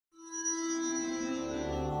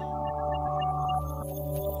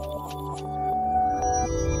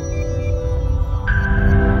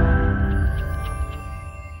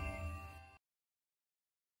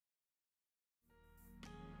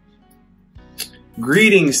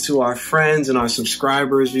Greetings to our friends and our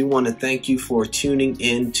subscribers. We want to thank you for tuning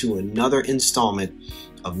in to another installment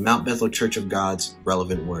of Mount Bethel Church of God's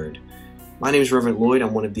Relevant Word. My name is Reverend Lloyd.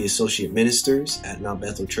 I'm one of the associate ministers at Mount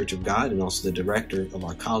Bethel Church of God and also the director of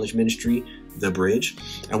our college ministry, The Bridge.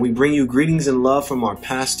 And we bring you greetings and love from our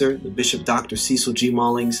pastor, the Bishop Dr. Cecil G.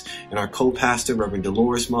 Mullings, and our co-pastor, Reverend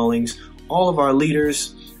Dolores Mullings, all of our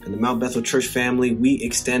leaders, and the Mount Bethel Church family. We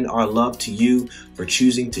extend our love to you for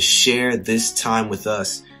choosing to share this time with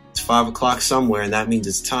us. It's 5 o'clock somewhere, and that means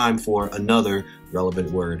it's time for another relevant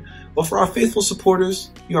word. But for our faithful supporters,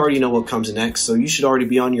 you already know what comes next, so you should already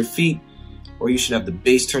be on your feet, or you should have the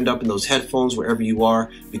bass turned up in those headphones wherever you are,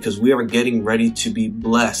 because we are getting ready to be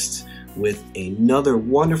blessed with another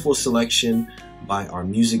wonderful selection by our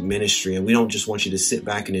music ministry. And we don't just want you to sit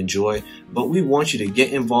back and enjoy, but we want you to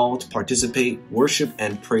get involved, participate, worship,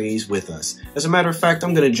 and praise with us. As a matter of fact,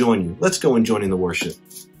 I'm going to join you. Let's go and join in the worship.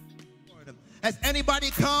 Has anybody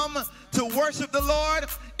come to worship the Lord?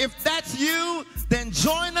 If that's you, then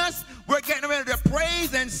join us. We're getting ready to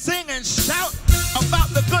praise and sing and shout about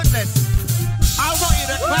the goodness. I want you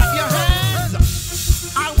to clap your hands.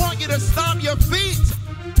 I want you to stomp your feet.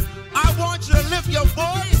 I want you to lift your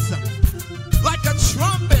voice like a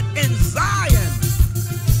trumpet in Zion.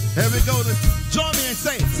 Here we go. Join me and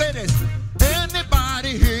say this.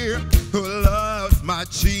 Anybody here who loves my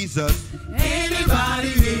Jesus? Anybody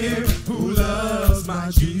here who loves my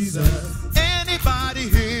Jesus? Anybody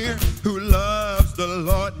here who loves the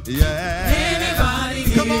Lord? Yeah. Anybody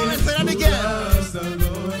here Come on, let's say that again. loves the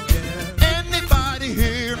Lord? Yeah. Anybody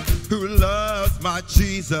here who loves my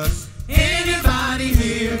Jesus? Anybody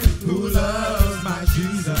here who loves my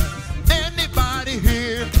Jesus? Anybody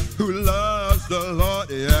here who loves the Lord?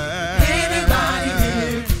 Yeah. Anybody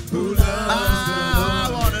here who loves the Lord? I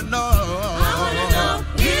want to know. I want to know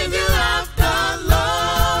if you love the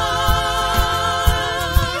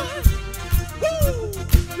Lord. Woo!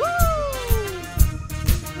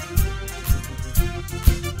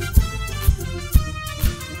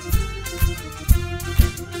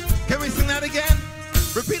 Can we sing that again?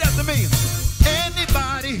 Repeat after me.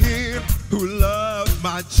 Anybody here who loves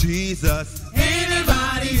my Jesus?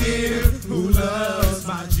 Anybody here who loves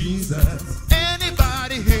my Jesus?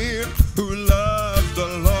 Anybody here who loves the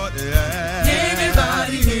Lord? Yeah.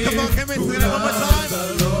 Anybody here Come on, can we sing that one more loves time?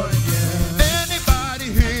 the Lord? Yeah. Anybody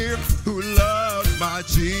here who loves my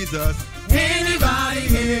Jesus? Anybody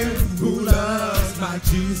here who loves my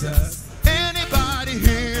Jesus? Anybody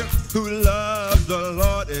here who loves the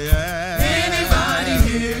Lord? Yeah. Anybody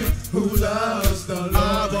here who loves the Lord?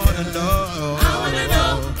 I want to know. I want to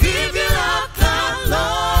know if you love the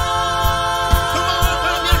Lord. Come on,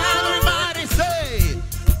 clap your hands, everybody. Say,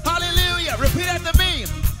 hallelujah. Repeat after me.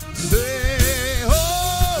 Say, oh,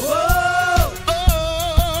 Oh, oh,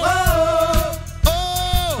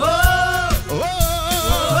 oh, oh,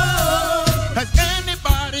 oh. Has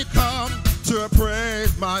anybody come to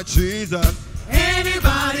praise my Jesus?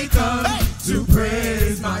 anybody come Hey! to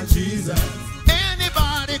praise my Jesus?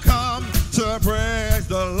 Anybody come to praise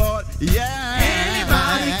the Lord? Yeah.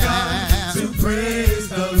 Anybody come to praise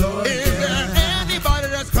the Lord? Is there anybody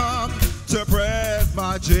that's come to praise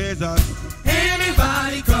my Jesus?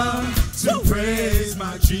 Anybody come to praise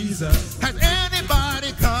my Jesus? Has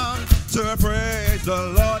anybody come to praise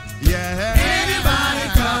the Lord? Yeah. Anybody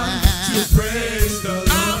come to praise the Lord?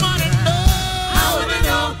 I want to know. I want to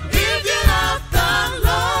know if you love the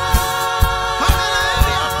Lord.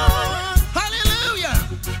 Hallelujah. Hallelujah.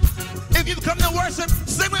 If you come to worship,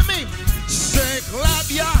 sing with me. Say, clap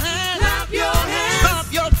your hands. Clap your hands.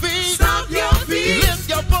 Stomp your feet. Stomp your feet. Lift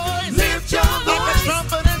your voice. Lift your Like a voice.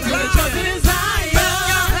 trumpet in Like a Zion. trumpet in Zion. Clap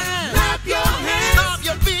your hands. Clap your hands. Stomp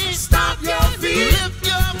your feet. Stomp your feet. Lift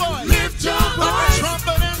your voice. Lift your Like a voice.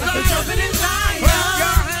 trumpet in Like a Zion. trumpet in Zion.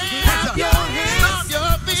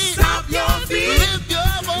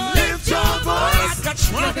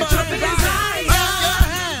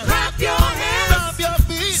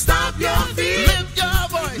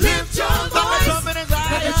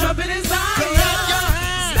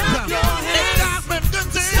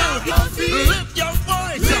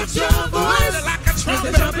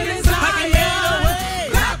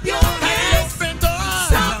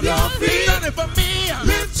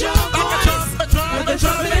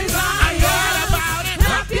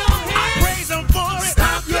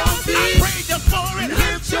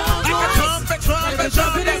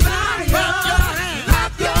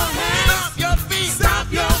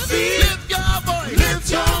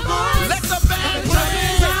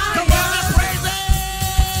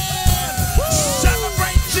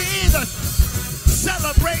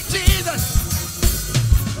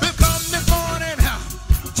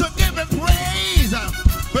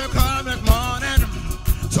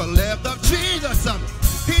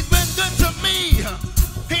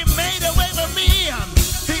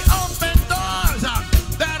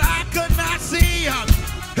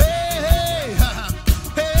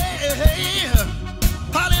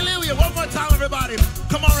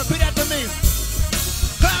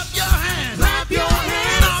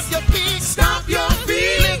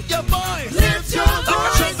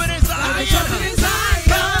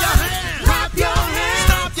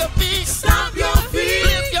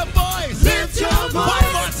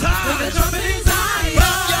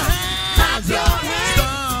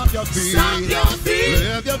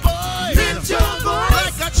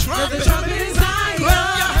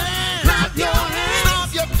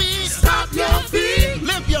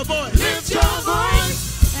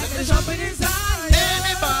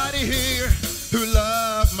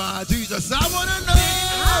 'Cause I wanna know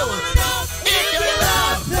if you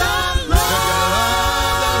love the Lord.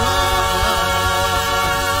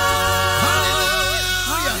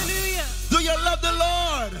 Hallelujah. Do you love the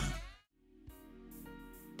Lord?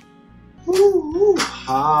 Woo,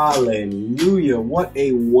 hallelujah. What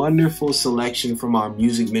a wonderful selection from our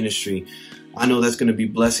music ministry. I know that's going to be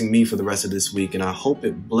blessing me for the rest of this week, and I hope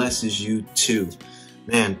it blesses you too.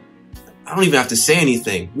 Man, I don't even have to say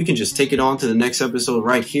anything. We can just take it on to the next episode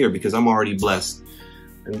right here because I'm already blessed.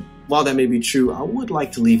 And while that may be true, I would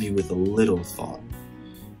like to leave you with a little thought.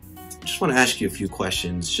 I just want to ask you a few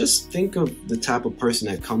questions. Just think of the type of person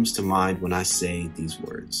that comes to mind when I say these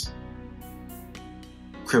words.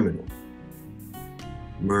 Criminal,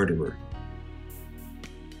 murderer,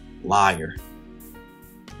 liar,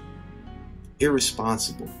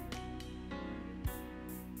 irresponsible,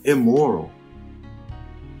 immoral,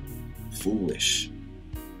 foolish.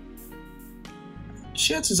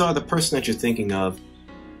 Chances are the person that you're thinking of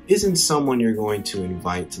isn't someone you're going to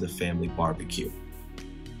invite to the family barbecue.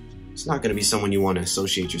 It's not going to be someone you want to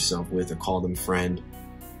associate yourself with or call them friend.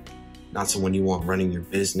 Not someone you want running your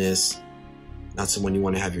business. Not someone you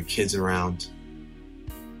want to have your kids around.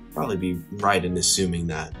 Probably be right in assuming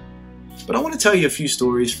that. But I want to tell you a few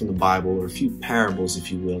stories from the Bible, or a few parables,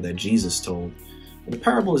 if you will, that Jesus told. And the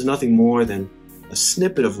parable is nothing more than a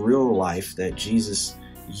snippet of real life that Jesus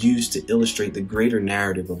used to illustrate the greater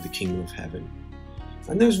narrative of the kingdom of heaven.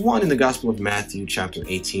 And there's one in the Gospel of Matthew, chapter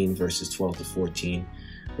 18, verses 12 to 14,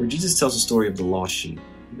 where Jesus tells the story of the lost sheep.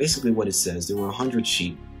 Basically what it says, there were 100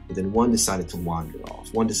 sheep, but then one decided to wander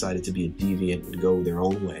off. One decided to be a deviant and go their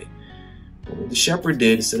own way. But what the shepherd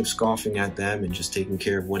did, instead of scoffing at them and just taking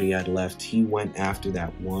care of what he had left, he went after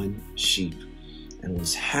that one sheep and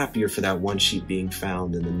was happier for that one sheep being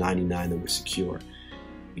found than the 99 that were secure,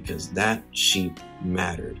 because that sheep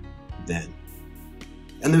mattered then.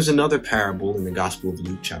 And there's another parable in the Gospel of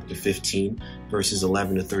Luke, chapter 15, verses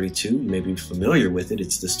 11 to 32. You may be familiar with it.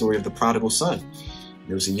 It's the story of the prodigal son.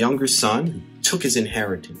 There was a younger son who took his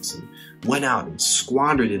inheritance and went out and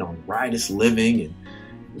squandered it on riotous living, and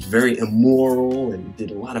was very immoral and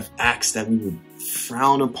did a lot of acts that we would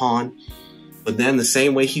frown upon. But then the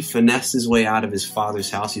same way he finessed his way out of his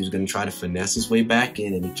father's house, he was going to try to finesse his way back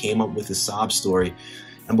in, and he came up with a sob story.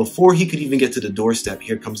 And before he could even get to the doorstep,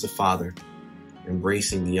 here comes the father,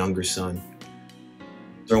 embracing the younger son,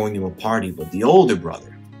 throwing him a party. But the older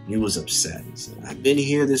brother, he was upset. He said, I've been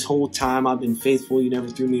here this whole time. I've been faithful. You never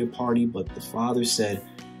threw me a party. But the father said,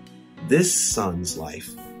 this son's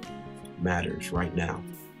life matters right now.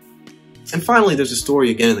 And finally, there's a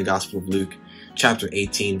story again in the Gospel of Luke, chapter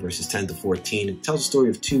 18, verses 10 to 14. It tells the story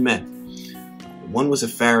of two men. One was a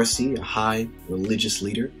Pharisee, a high religious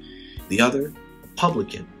leader. The other, a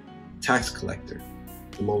publican, tax collector.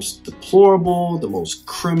 The most deplorable, the most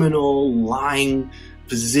criminal, lying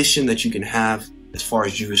position that you can have as far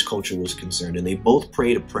as Jewish culture was concerned. And they both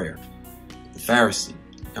prayed a prayer. The Pharisee,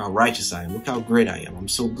 look how righteous I am. Look how great I am. I'm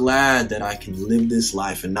so glad that I can live this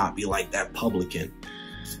life and not be like that publican.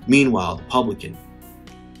 Meanwhile, the publican,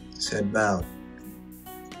 his head bowed,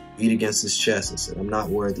 beat against his chest and said, I'm not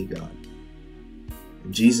worthy, God.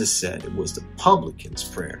 And Jesus said it was the publican's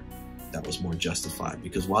prayer that was more justified,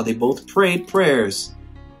 because while they both prayed prayers,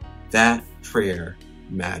 that prayer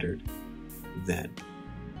mattered then.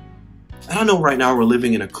 And I know right now we're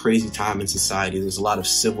living in a crazy time in society. There's a lot of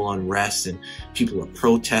civil unrest and people are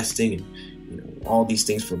protesting and all these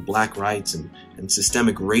things for black rights and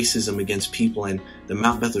systemic racism against people. And the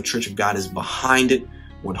Mount Bethel Church of God is behind it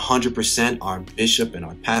 100%. Our bishop and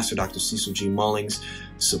our pastor, Dr. Cecil G. Mullings,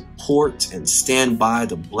 support and stand by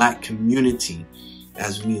the black community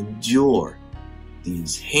as we endure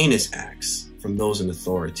these heinous acts from those in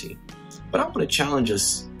authority. But I want to challenge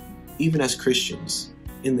us, even as Christians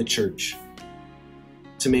in the church,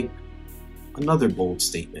 to make another bold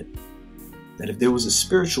statement. That if there was a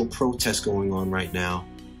spiritual protest going on right now,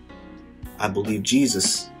 I believe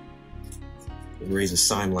Jesus would raise a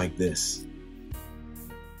sign like this.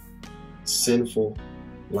 Sinful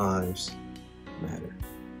lives matter.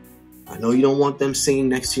 I know you don't want them singing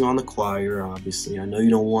next to you on the choir, obviously. I know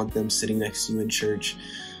you don't want them sitting next to you in church.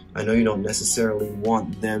 I know you don't necessarily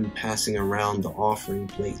want them passing around the offering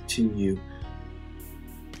plate to you.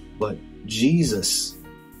 But Jesus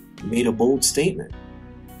made a bold statement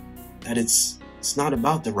that it's not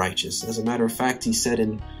about the righteous. As a matter of fact, he said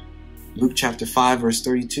in Luke chapter 5, verse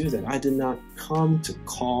 32, that I did not come to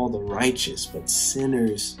call the righteous, but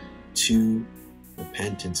sinners to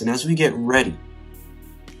repentance. And as we get ready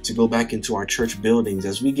to go back into our church buildings,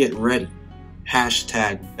 as we get ready,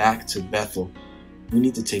 hashtag back to Bethel, we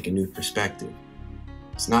need to take a new perspective.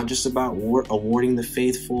 It's not just about awarding the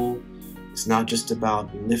faithful It's not just about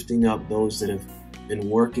lifting up those that have been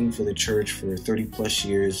working for the church for 30 plus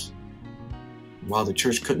years. While the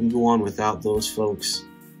church couldn't go on without those folks,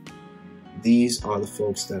 these are the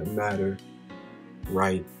folks that matter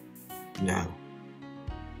right now.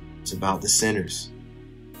 It's about the sinners.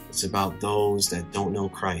 It's about those that don't know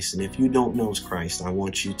Christ. And if you don't know Christ, I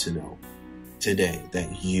want you to know today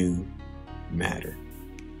that you matter.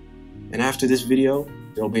 And after this video,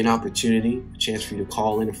 there'll be an opportunity, a chance for you to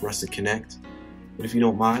call in and for us to connect. But if you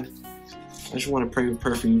don't mind, I just want to pray a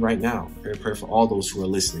prayer for you right now. Pray a prayer for all those who are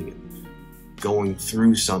listening and going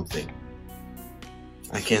through something.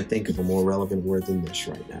 I can't think of a more relevant word than this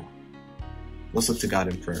right now. Let's look to God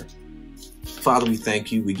in prayer. Father, we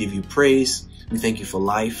thank you. We give you praise. We thank you for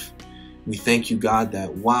life. We thank you, God,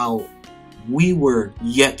 that while we were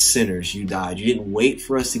yet sinners, you died. You didn't wait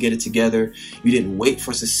for us to get it together. You didn't wait for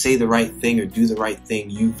us to say the right thing or do the right thing.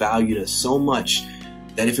 You valued us so much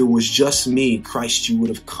that if it was just me, Christ, you would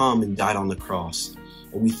have come and died on the cross.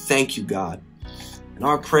 And we thank you, God. And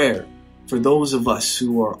our prayer for those of us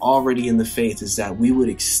who are already in the faith is that we would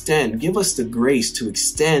give us the grace to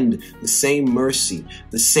extend the same mercy,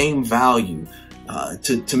 the same value,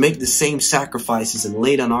 to make the same sacrifices and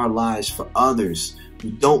lay down our lives for others who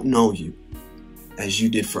don't know you as you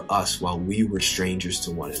did for us while we were strangers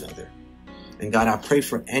to one another. And God, I pray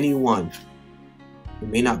for anyone who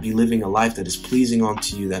may not be living a life that is pleasing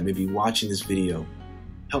unto you, that may be watching this video.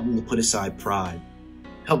 Help them to put aside pride.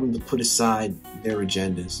 Help them to put aside their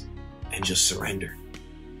agendas and just surrender.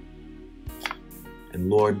 And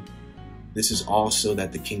Lord, this is also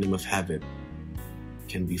that the kingdom of heaven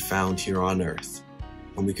can be found here on earth.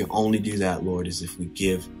 And we can only do that, Lord, is if we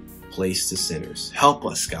give place to sinners. Help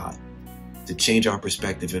us, God, to change our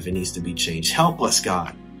perspective if it needs to be changed. Help us,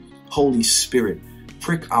 God. Holy Spirit,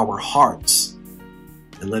 prick our hearts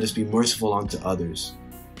and let us be merciful unto others.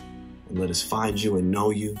 And let us find you and know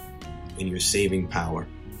you in your saving power.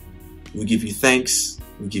 We give you thanks.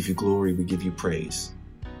 We give you glory. We give you praise.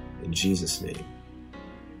 In Jesus' name,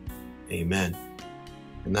 amen.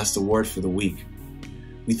 And that's the word for the week.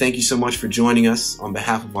 We thank you so much for joining us on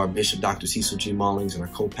behalf of our Bishop, Dr. Cecil G. Mullings, and our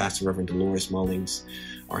co-pastor, Reverend Dolores Mullings,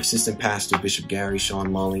 our assistant pastor, Bishop Gary Sean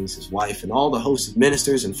Mullings, his wife, and all the hosts of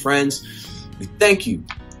ministers and friends. We thank you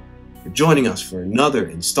for joining us for another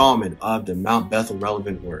installment of the Mount Bethel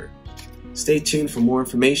Relevant Word. Stay tuned for more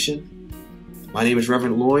information. My name is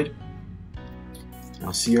Reverend Lloyd.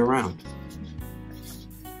 I'll see you around.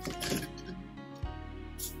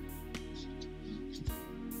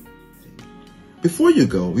 Before you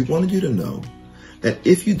go, we wanted you to know that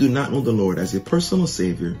if you do not know the Lord as your personal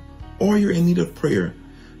Savior or you're in need of prayer,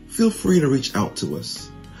 feel free to reach out to us.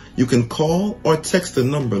 You can call or text the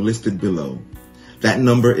number listed below. That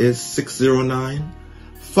number is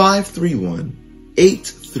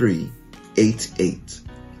 609-531-8388.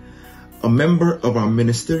 A member of our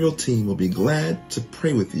ministerial team will be glad to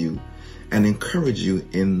pray with you and encourage you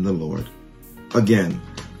in the Lord. Again,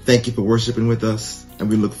 thank you for worshiping with us,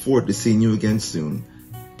 and we look forward to seeing you again soon.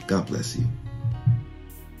 God bless you.